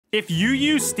If you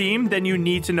use Steam, then you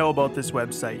need to know about this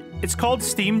website. It's called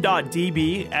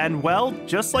steam.db, and well,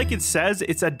 just like it says,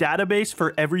 it's a database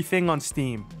for everything on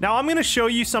Steam. Now, I'm going to show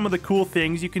you some of the cool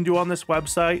things you can do on this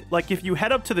website. Like if you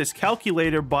head up to this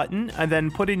calculator button and then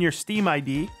put in your Steam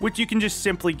ID, which you can just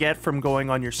simply get from going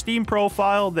on your Steam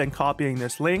profile, then copying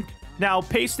this link. Now,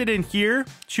 paste it in here,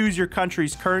 choose your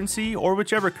country's currency or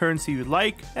whichever currency you'd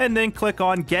like, and then click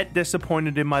on Get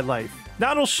Disappointed in My Life.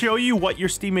 That'll show you what your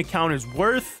Steam account is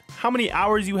worth, how many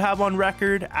hours you have on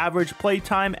record, average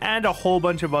playtime, and a whole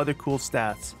bunch of other cool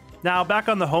stats. Now, back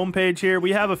on the home page here,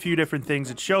 we have a few different things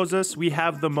it shows us. We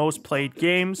have the most played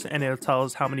games, and it'll tell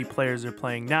us how many players are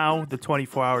playing now, the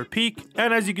 24-hour peak,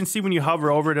 and as you can see when you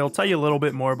hover over it, it'll tell you a little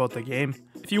bit more about the game.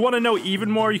 If you want to know even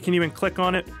more, you can even click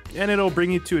on it, and it'll bring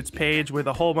you to its page with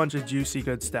a whole bunch of juicy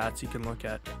good stats you can look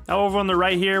at. Now, over on the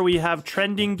right here, we have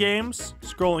trending games.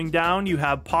 Scrolling down, you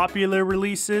have popular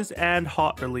releases and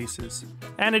hot releases.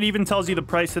 And it even tells you the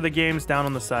price of the games down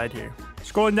on the side here.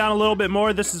 Scrolling down a little bit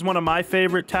more, this is one of my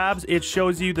favorite tabs. It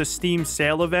shows you the Steam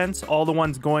sale events, all the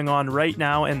ones going on right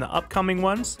now and the upcoming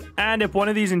ones. And if one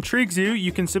of these intrigues you,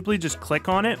 you can simply just click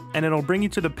on it and it'll bring you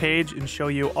to the page and show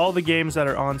you all the games that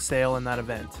are on sale in that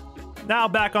event. Now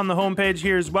back on the home page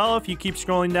here as well, if you keep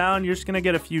scrolling down, you're just going to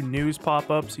get a few news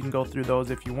pop-ups. You can go through those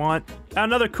if you want. Now,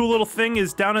 another cool little thing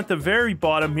is down at the very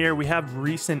bottom here, we have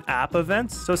recent app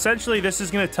events. So essentially, this is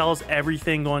going to tell us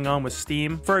everything going on with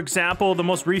Steam. For example, the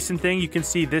most recent thing, you can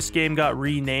see this game got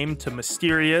renamed to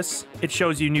Mysterious. It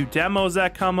shows you new demos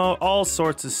that come out, all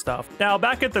sorts of stuff. Now,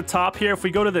 back at the top here, if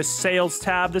we go to the sales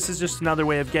tab, this is just another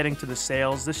way of getting to the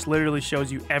sales. This literally shows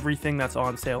you everything that's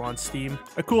on sale on Steam.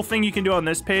 A cool thing you can do on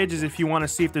this page is if you want to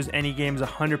see if there's any games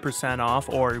 100% off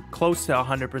or close to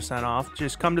 100% off,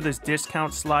 just come to this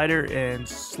discount slider and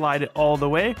slide it all the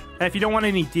way. And if you don't want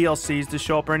any DLCs to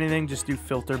show up or anything, just do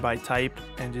filter by type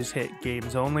and just hit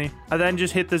games only. And then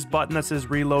just hit this button that says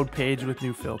reload page with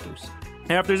new filters.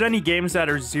 Now, if there's any games that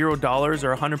are $0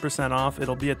 or 100% off,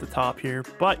 it'll be at the top here,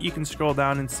 but you can scroll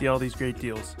down and see all these great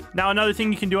deals. Now, another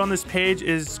thing you can do on this page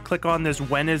is click on this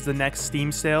when is the next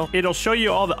Steam sale. It'll show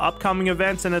you all the upcoming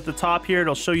events, and at the top here,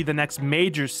 it'll show you the next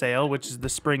major sale, which is the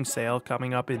spring sale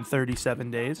coming up in 37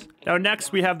 days. Now,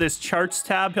 next we have this charts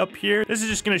tab up here. This is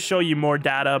just going to show you more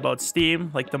data about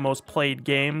Steam, like the most played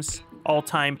games,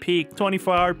 all-time peak,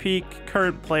 24-hour peak,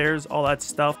 current players, all that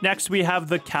stuff. Next, we have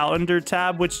the calendar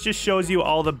tab, which just shows you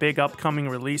all the big upcoming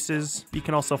releases. You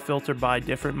can also filter by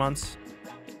different months.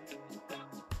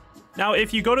 Now,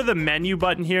 if you go to the menu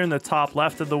button here in the top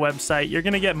left of the website, you're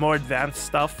going to get more advanced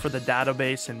stuff for the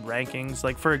database and rankings.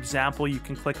 Like, for example, you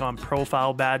can click on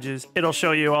profile badges. It'll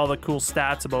show you all the cool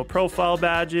stats about profile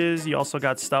badges. You also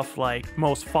got stuff like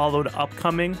most followed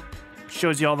upcoming.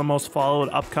 Shows you all the most followed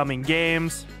upcoming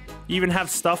games. You even have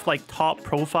stuff like top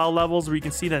profile levels where you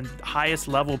can see the highest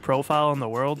level profile in the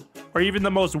world, or even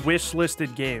the most wish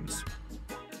listed games.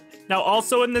 Now,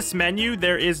 also in this menu,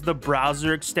 there is the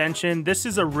browser extension. This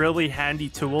is a really handy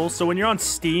tool. So when you're on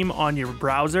Steam on your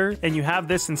browser and you have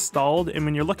this installed, and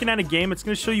when you're looking at a game, it's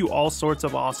going to show you all sorts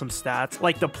of awesome stats.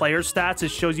 Like the player stats, it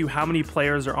shows you how many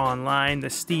players are online, the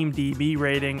SteamDB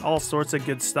rating, all sorts of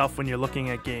good stuff when you're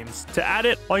looking at games. To add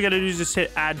it, all you got to do is just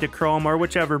hit add to Chrome or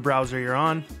whichever browser you're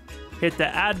on. Hit the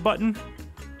add button,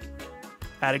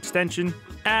 add extension,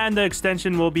 and the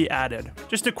extension will be added.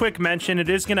 Just a quick mention, it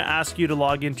is going to ask you to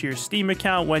log into your Steam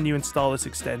account when you install this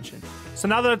extension. So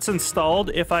now that it's installed,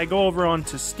 if I go over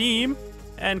onto Steam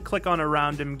and click on a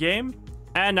random game,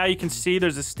 and now you can see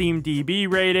there's a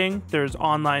SteamDB rating, there's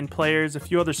online players, a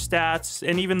few other stats,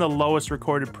 and even the lowest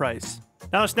recorded price.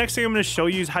 Now, this next thing I'm going to show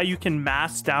you is how you can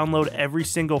mass download every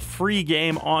single free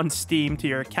game on Steam to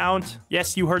your account.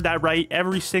 Yes, you heard that right,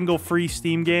 every single free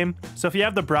Steam game. So if you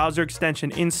have the browser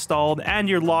extension installed and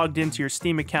you're logged into your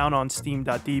Steam account on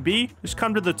steam.db, just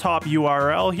come to the top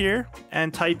URL here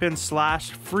and type in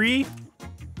 /free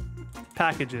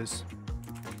packages.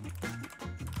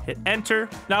 Hit enter.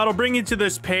 Now it'll bring you to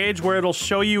this page where it'll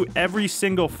show you every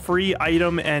single free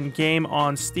item and game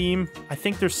on Steam. I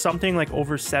think there's something like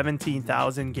over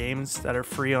 17,000 games that are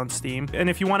free on Steam.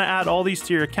 And if you want to add all these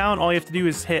to your account, all you have to do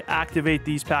is hit activate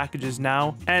these packages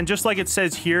now. And just like it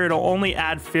says here, it'll only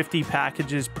add 50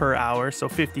 packages per hour, so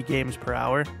 50 games per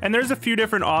hour. And there's a few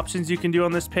different options you can do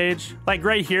on this page. Like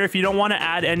right here, if you don't want to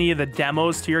add any of the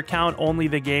demos to your account, only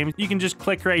the games, you can just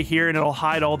click right here and it'll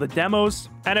hide all the demos.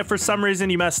 And if for some reason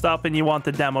you messed up and you want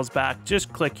the demos back,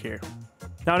 just click here.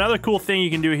 Now, another cool thing you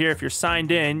can do here, if you're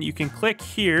signed in, you can click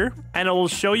here and it will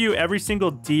show you every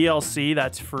single DLC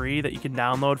that's free that you can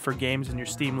download for games in your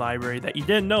Steam library that you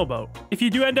didn't know about. If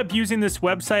you do end up using this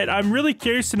website, I'm really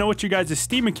curious to know what you guys'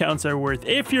 Steam accounts are worth.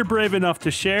 If you're brave enough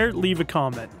to share, leave a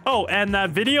comment. Oh, and that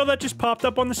video that just popped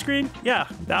up on the screen, yeah,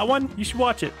 that one, you should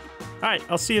watch it. All right,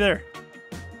 I'll see you there.